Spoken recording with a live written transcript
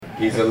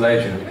He's a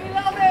legend.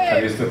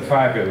 And he's the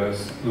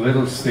fabulous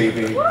Little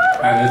Stevie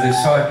and the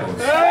Disciples.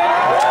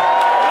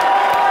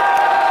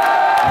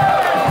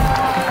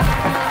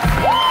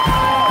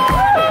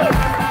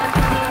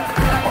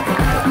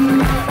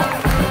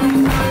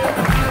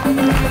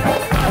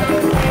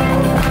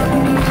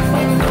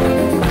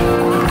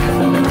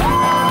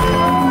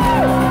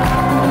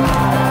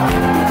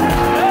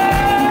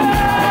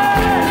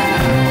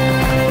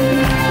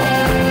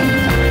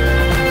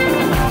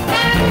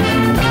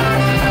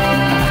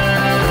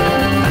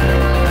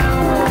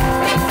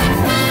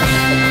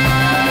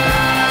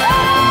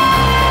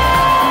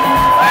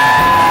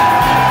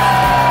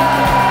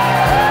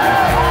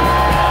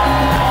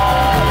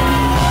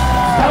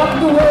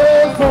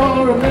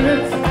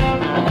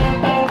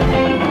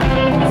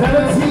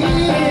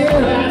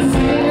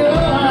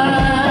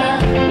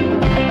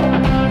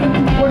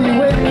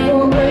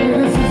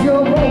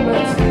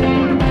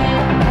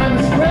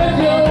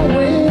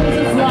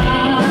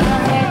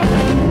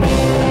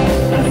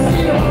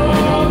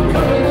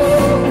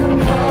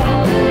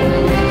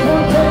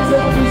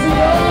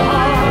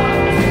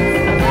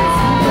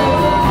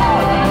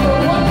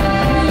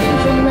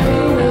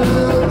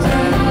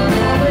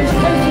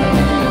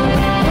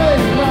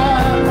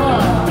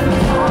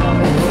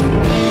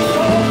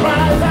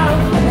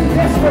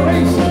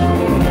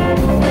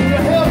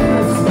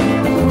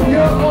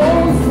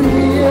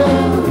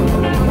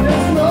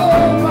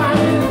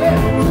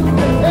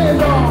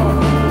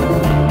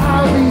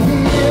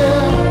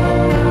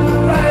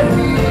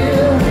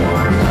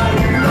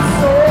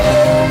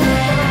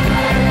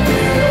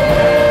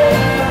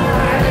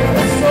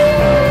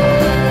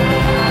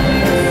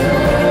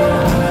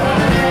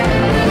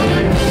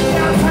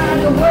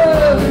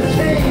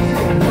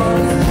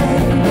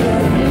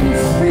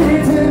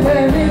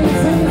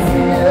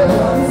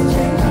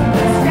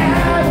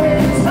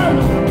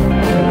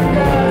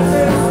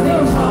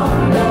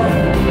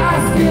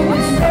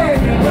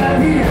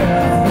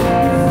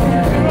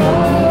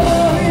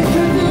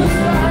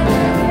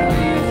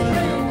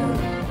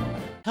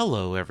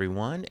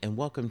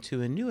 Welcome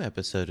to a new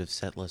episode of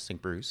Set Listing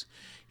Bruce,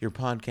 your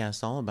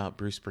podcast all about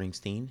Bruce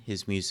Springsteen,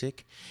 his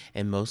music,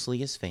 and mostly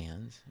his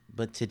fans.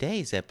 But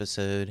today's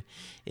episode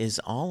is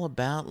all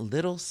about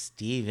Little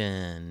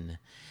Steven.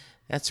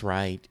 That's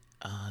right,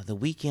 the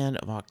weekend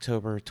of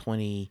October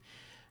 21st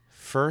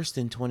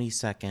and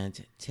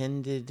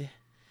 22nd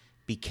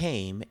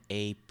became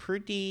a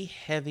pretty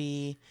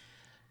heavy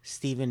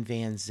Steven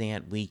Van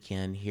Zandt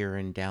weekend here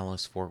in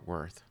Dallas-Fort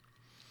Worth.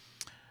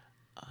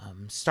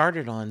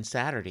 Started on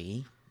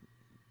Saturday.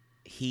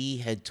 He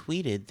had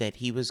tweeted that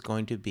he was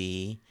going to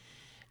be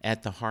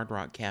at the Hard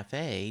Rock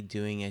Cafe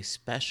doing a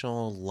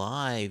special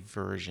live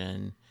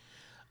version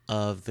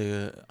of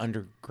the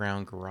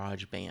Underground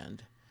Garage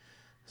Band.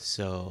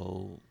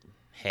 So,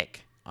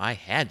 heck, I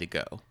had to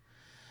go.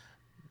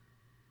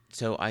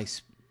 So I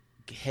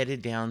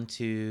headed down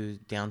to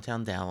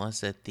downtown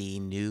Dallas at the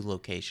new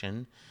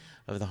location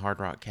of the Hard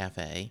Rock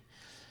Cafe.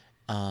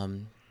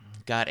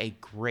 Got a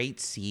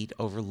great seat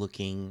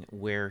overlooking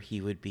where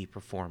he would be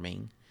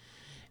performing.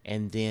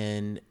 And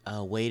then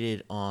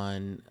waited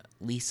on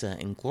Lisa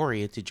and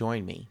Gloria to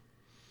join me.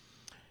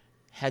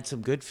 Had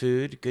some good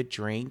food, good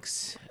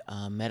drinks,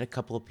 met a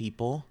couple of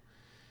people,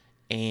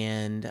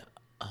 and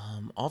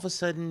all of a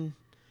sudden,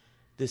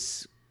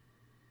 this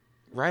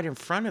right in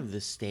front of the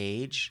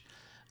stage,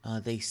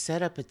 they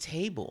set up a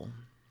table,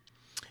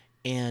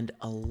 and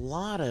a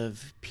lot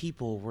of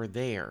people were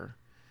there.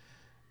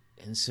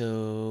 And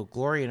so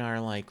Gloria and I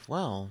are like,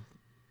 well,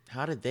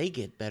 how did they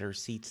get better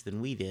seats than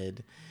we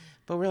did?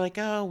 But we're like,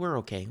 oh, we're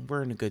okay.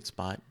 We're in a good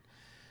spot.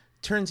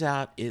 Turns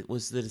out it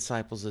was the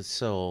Disciples of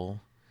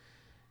Soul,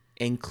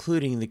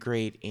 including the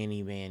great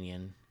Andy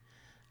Mannion.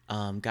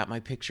 Got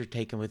my picture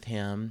taken with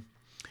him,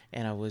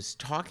 and I was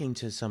talking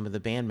to some of the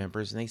band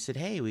members, and they said,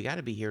 hey, we got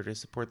to be here to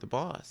support the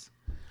boss.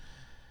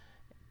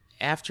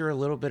 After a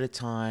little bit of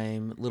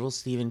time, Little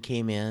Steven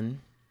came in,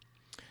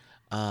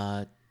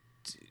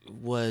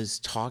 was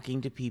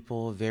talking to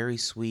people, very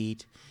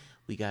sweet.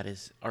 We got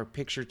our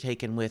picture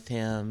taken with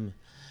him.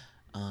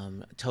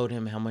 Told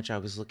him how much I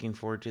was looking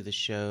forward to the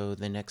show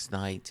the next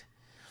night.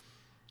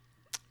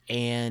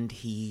 And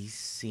he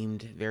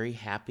seemed very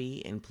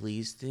happy and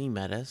pleased that he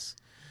met us.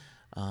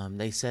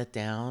 They sat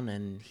down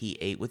and he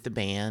ate with the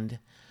band.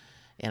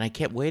 And I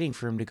kept waiting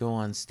for him to go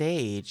on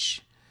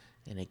stage.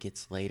 And it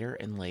gets later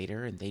and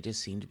later. And they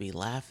just seem to be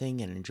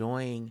laughing and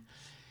enjoying.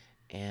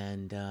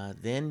 And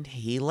then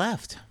he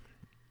left.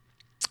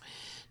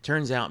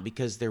 Turns out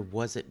because there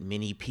wasn't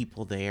many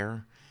people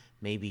there,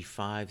 maybe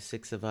 5,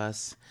 6 of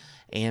us,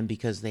 and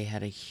because they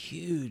had a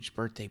huge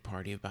birthday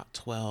party, about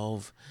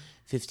 12,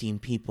 15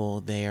 people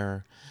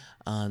there,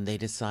 they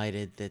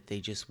decided that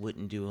they just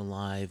wouldn't do a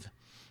live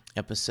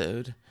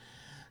episode.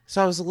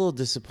 So I was a little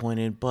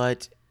disappointed,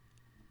 but,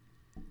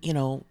 you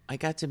know, I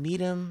got to meet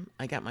him.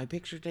 I got my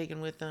picture taken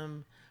with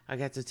him. I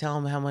got to tell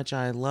him how much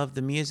I love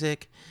the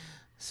music.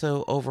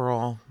 So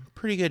overall,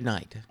 pretty good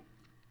night.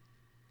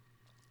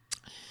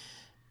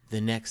 The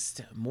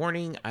next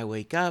morning, I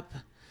wake up.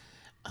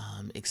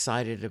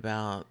 Excited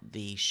about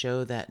the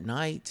show that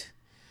night.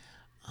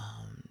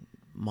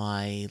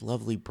 My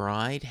lovely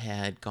bride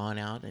had gone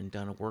out and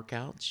done a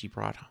workout. She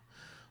brought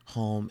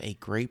home a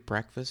great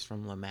breakfast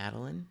from La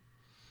Madeleine,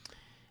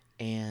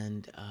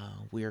 and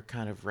we are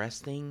kind of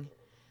resting.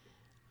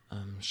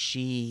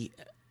 She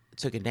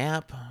took a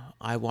nap.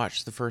 I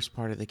watched the first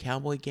part of the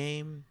Cowboy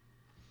game,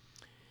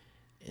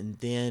 and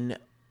then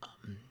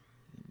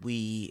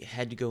we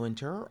had to go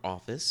into her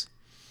office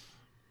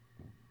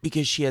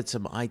because she had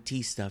some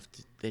IT stuff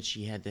that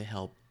she had to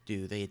help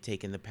do. They had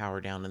taken the power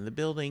down in the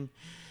building,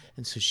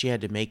 and so she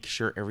had to make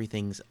sure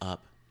everything's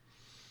up.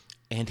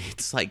 And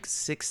it's like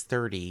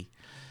 6:30,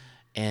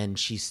 and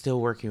she's still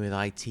working with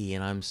IT,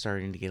 and I'm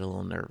starting to get a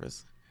little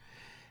nervous.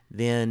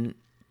 Then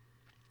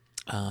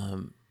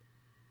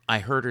I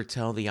heard her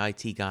tell the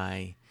IT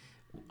guy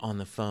on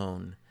the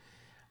phone,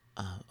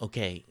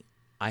 okay,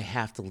 I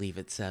have to leave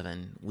at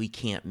 7. We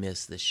can't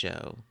miss the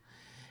show.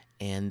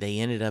 And they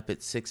ended up at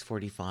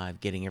 6:45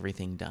 getting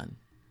everything done.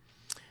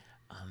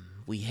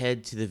 We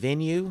head to the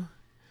venue.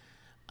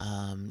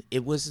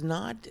 It was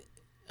not,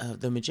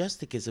 the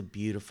Majestic is a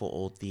beautiful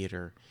old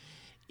theater.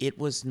 It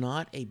was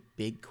not a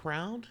big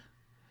crowd,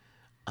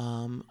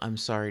 I'm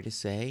sorry to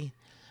say,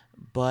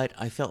 but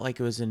I felt like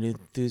it was an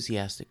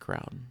enthusiastic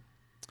crowd.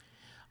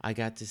 I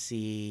got to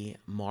see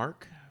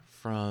Mark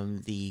from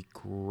the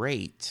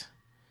great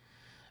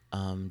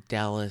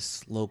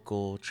Dallas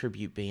local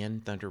tribute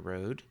band, Thunder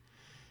Road.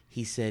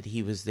 He said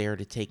he was there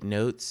to take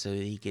notes so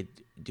that he could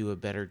do a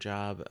better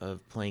job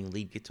of playing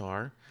lead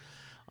guitar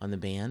on the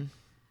band.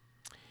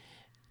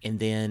 And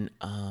then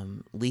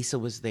Lisa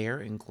was there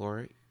and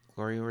Gloria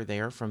were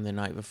there from the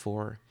night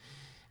before.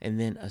 And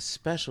then a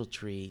special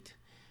treat,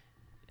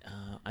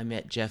 I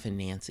met Jeff and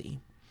Nancy.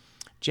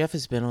 Jeff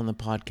has been on the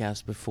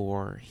podcast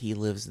before. He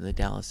lives in the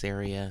Dallas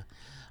area.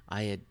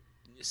 I had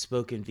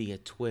spoken via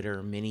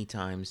Twitter many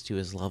times to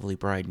his lovely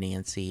bride,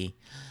 Nancy.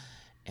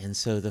 And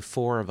so the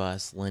four of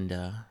us,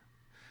 Linda,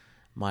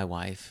 my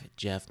wife,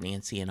 Jeff,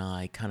 Nancy, and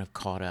I, kind of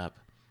caught up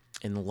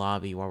in the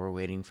lobby while we're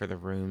waiting for the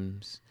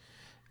rooms,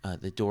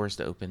 the doors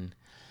to open.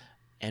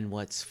 And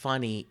what's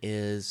funny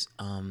is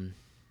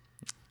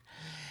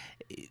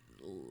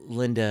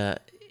Linda,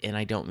 and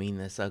I don't mean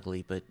this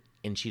ugly,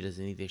 and she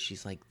doesn't either,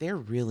 she's like, they're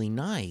really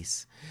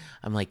nice.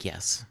 I'm like,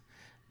 yes,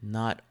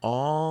 not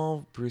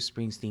all Bruce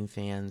Springsteen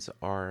fans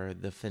are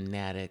the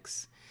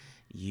fanatics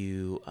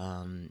you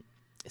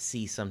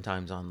see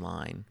sometimes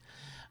online.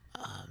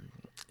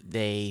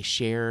 They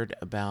shared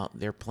about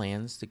their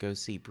plans to go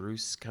see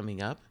Bruce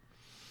coming up,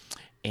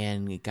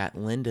 and it got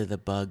Linda the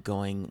bug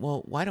going,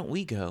 well, why don't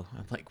we go?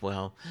 I'm like,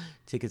 well,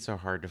 tickets are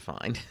hard to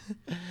find.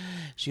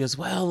 She goes,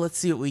 well, let's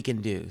see what we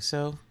can do.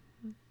 So,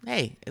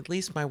 hey, at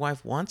least my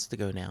wife wants to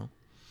go now.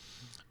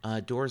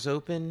 Doors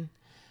open.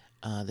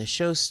 The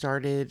show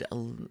started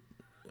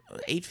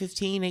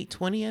 8:15,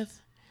 8:20.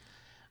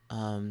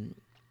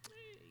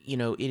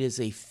 It is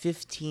a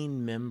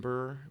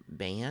 15-member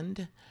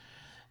band.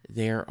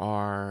 There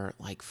are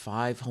like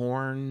 5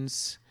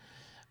 horns,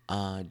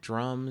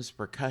 drums,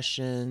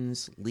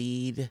 percussions,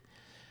 lead,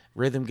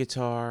 rhythm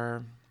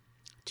guitar,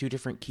 2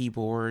 different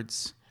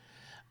keyboards,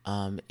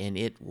 and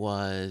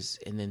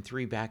then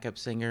 3 backup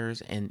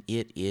singers, and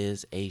it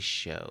is a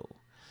show.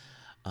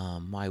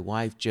 My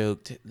wife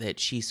joked that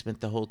she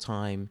spent the whole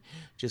time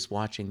just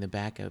watching the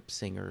backup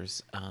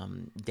singers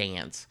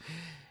dance.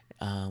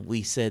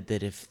 We said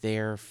that if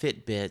their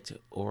Fitbit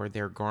or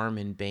their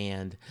Garmin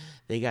band,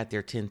 they got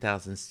their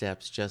 10,000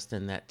 steps just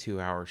in that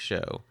 2-hour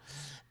show.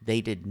 They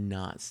did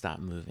not stop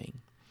moving.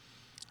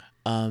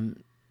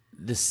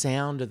 The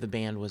sound of the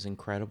band was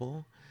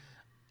incredible.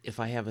 If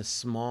I have a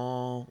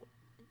small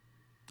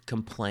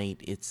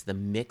complaint, it's the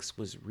mix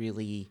was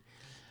really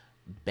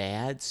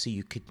bad, so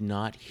you could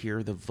not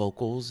hear the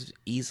vocals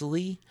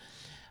easily.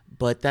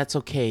 But that's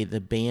okay.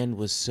 The band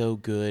was so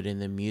good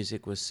and the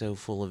music was so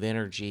full of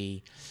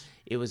energy.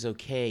 It was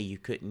okay. You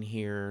couldn't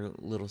hear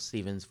little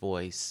Steven's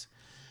voice.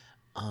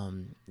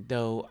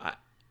 Though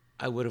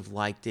I would have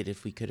liked it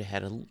if we could have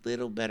had a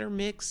little better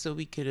mix so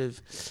we could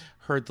have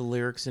heard the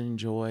lyrics and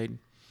enjoyed.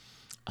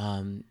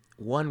 One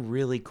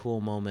really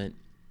cool moment,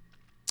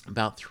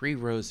 about 3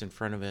 rows in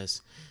front of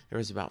us, there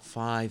was about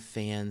 5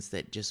 fans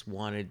that just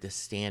wanted to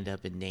stand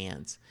up and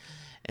dance.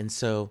 And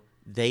so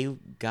they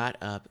got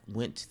up,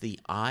 went to the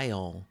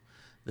aisle,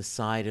 the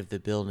side of the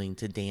building,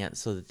 to dance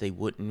so that they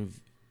wouldn't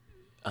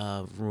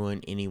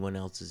ruin anyone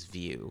else's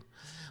view,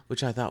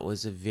 which I thought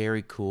was a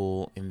very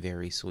cool and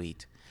very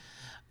sweet.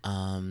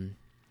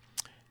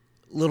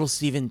 Little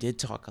Steven did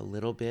talk a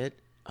little bit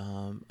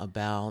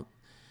about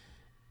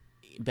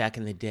back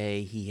in the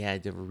day he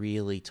had to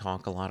really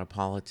talk a lot of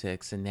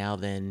politics, and now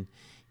then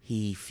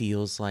he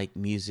feels like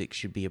music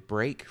should be a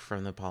break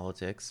from the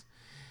politics.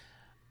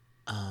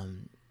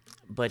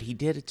 But he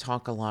did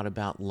talk a lot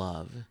about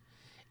love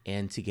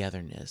and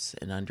togetherness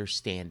and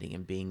understanding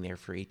and being there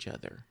for each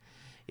other.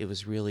 It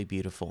was really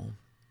beautiful.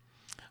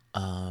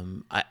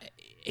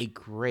 A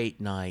great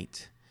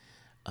night.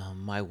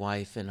 My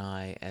wife and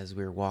I, as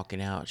we were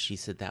walking out, she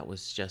said that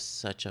was just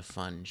such a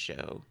fun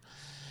show.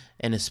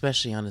 and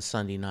especially on a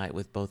Sunday night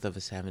with both of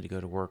us having to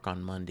go to work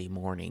on Monday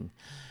morning,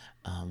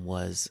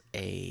 was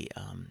a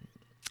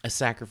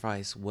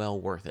sacrifice well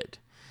worth it.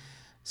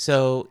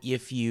 So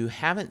if you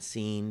haven't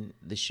seen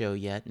the show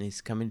yet and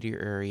he's coming to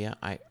your area,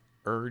 I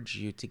urge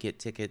you to get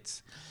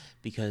tickets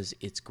because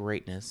it's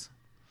greatness.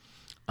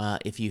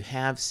 If you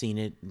have seen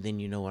it, then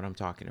you know what I'm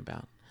talking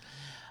about.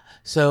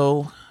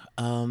 So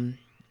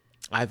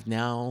I've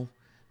now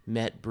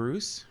met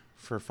Bruce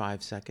for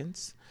 5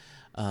 seconds,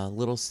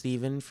 little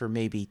Steven for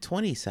maybe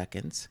 20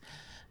 seconds.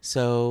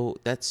 So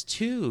that's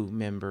 2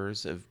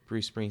 members of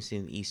Bruce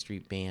Springsteen, the E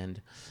Street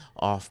Band,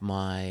 off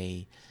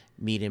my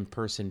meet in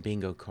person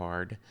bingo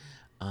card.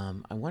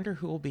 I wonder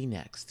who will be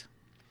next.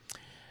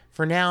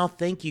 For now,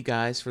 thank you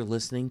guys for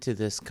listening to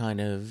this kind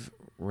of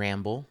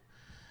ramble.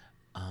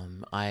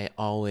 I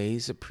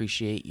always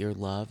appreciate your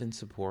love and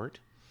support.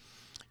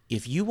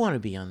 If you want to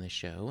be on the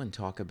show and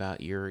talk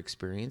about your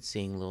experience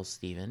seeing Little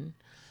Steven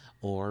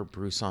or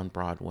Bruce on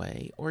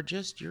Broadway or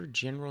just your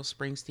general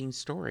Springsteen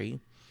story,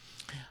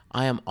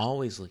 I am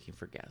always looking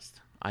for guests.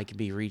 I can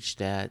be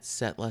reached at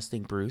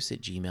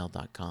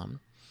setlistingbruce@gmail.com.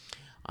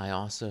 I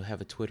also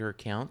have a Twitter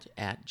account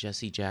at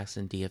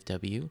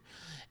JesseJacksonDFW,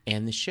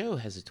 and the show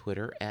has a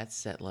Twitter at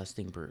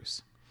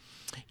setlistingbruce.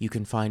 You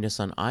can find us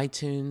on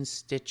iTunes,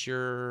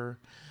 Stitcher,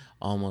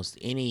 almost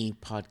any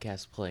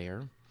podcast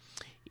player.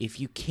 If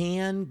you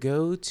can,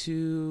 go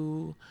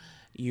to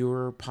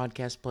your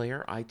podcast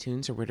player,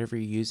 iTunes or whatever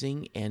you're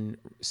using, and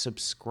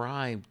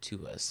subscribe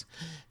to us.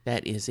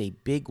 That is a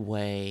big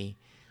way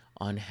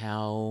on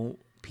how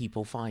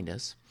people find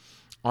us.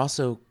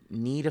 Also,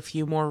 need a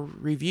few more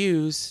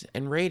reviews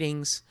and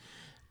ratings.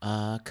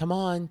 Come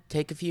on,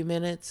 take a few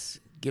minutes,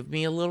 give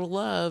me a little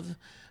love.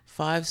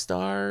 5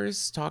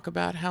 stars, talk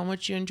about how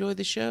much you enjoy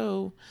the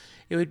show.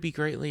 It would be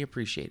greatly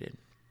appreciated.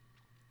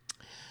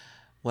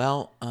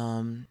 Well,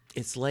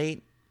 it's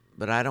late,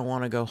 but I don't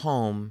want to go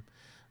home,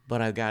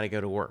 but I've got to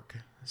go to work.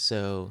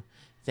 So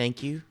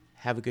thank you,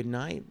 have a good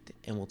night,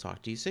 and we'll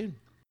talk to you soon.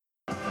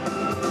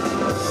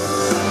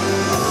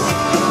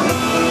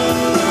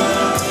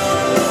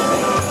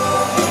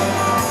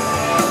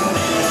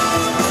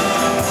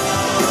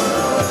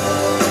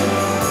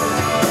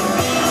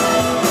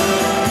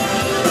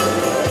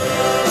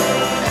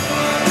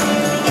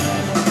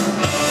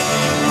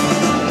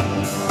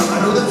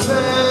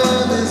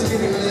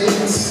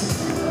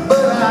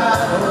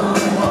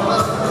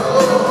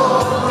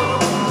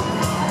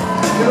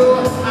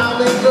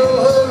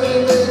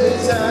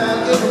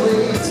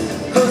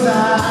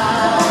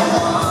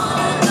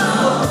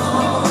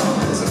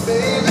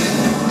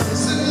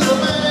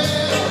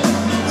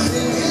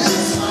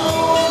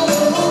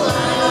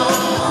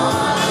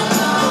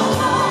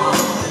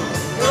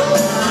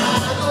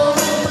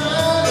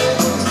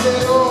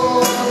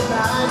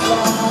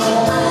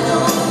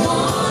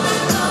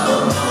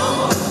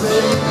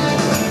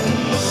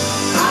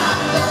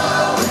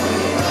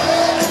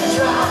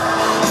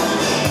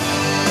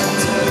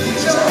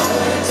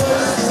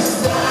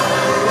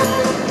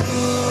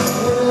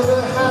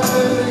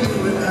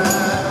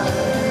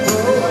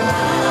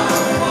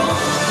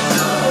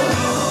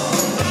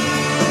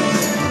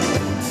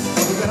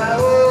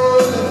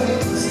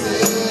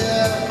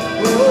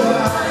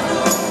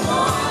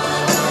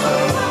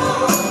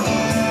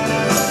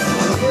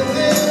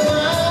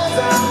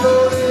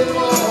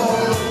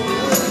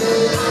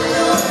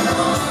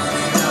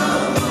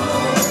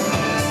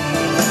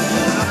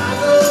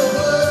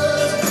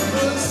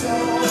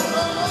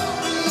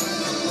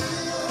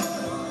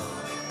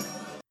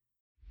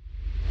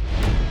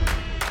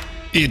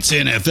 It's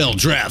NFL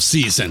draft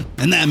season,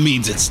 and that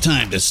means it's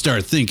time to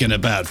start thinking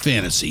about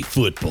fantasy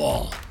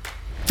football.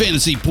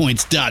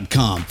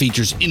 FantasyPoints.com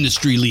features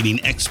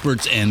industry-leading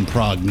experts and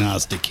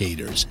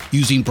prognosticators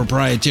using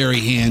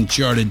proprietary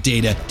hand-charted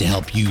data to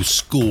help you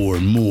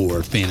score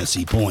more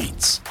fantasy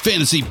points.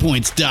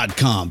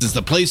 FantasyPoints.com is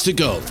the place to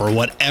go for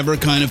whatever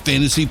kind of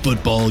fantasy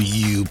football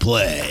you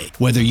play.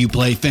 Whether you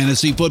play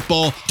fantasy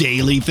football,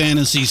 daily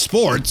fantasy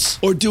sports,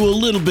 or do a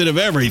little bit of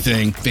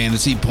everything,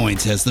 Fantasy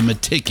Points has the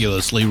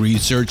meticulously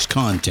researched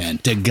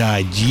content to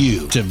guide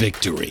you to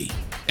victory.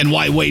 And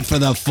why wait for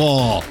the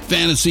fall?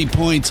 Fantasy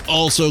Points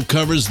also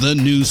covers the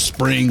new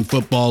spring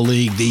football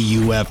league, the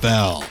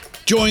UFL.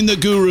 Join the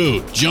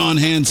guru, John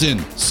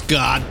Hansen,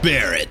 Scott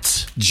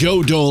Barrett,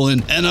 Joe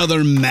Dolan, and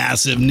other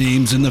massive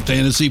names in the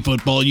fantasy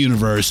football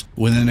universe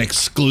with an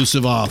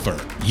exclusive offer.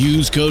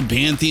 Use code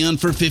Pantheon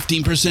for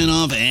 15%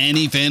 off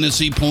any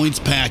Fantasy Points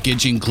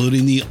package,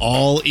 including the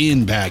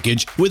all-in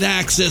package, with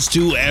access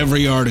to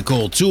every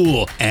article,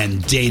 tool,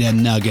 and data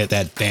nugget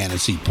that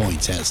Fantasy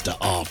Points has to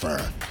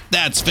offer.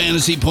 That's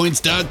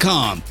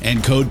FantasyPoints.com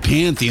and code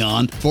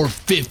Pantheon for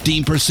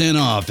 15%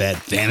 off at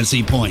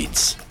Fantasy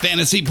Points.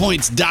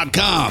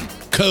 FantasyPoints.com,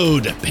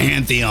 code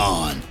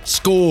Pantheon.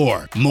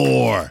 Score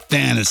more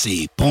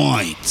fantasy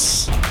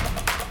points.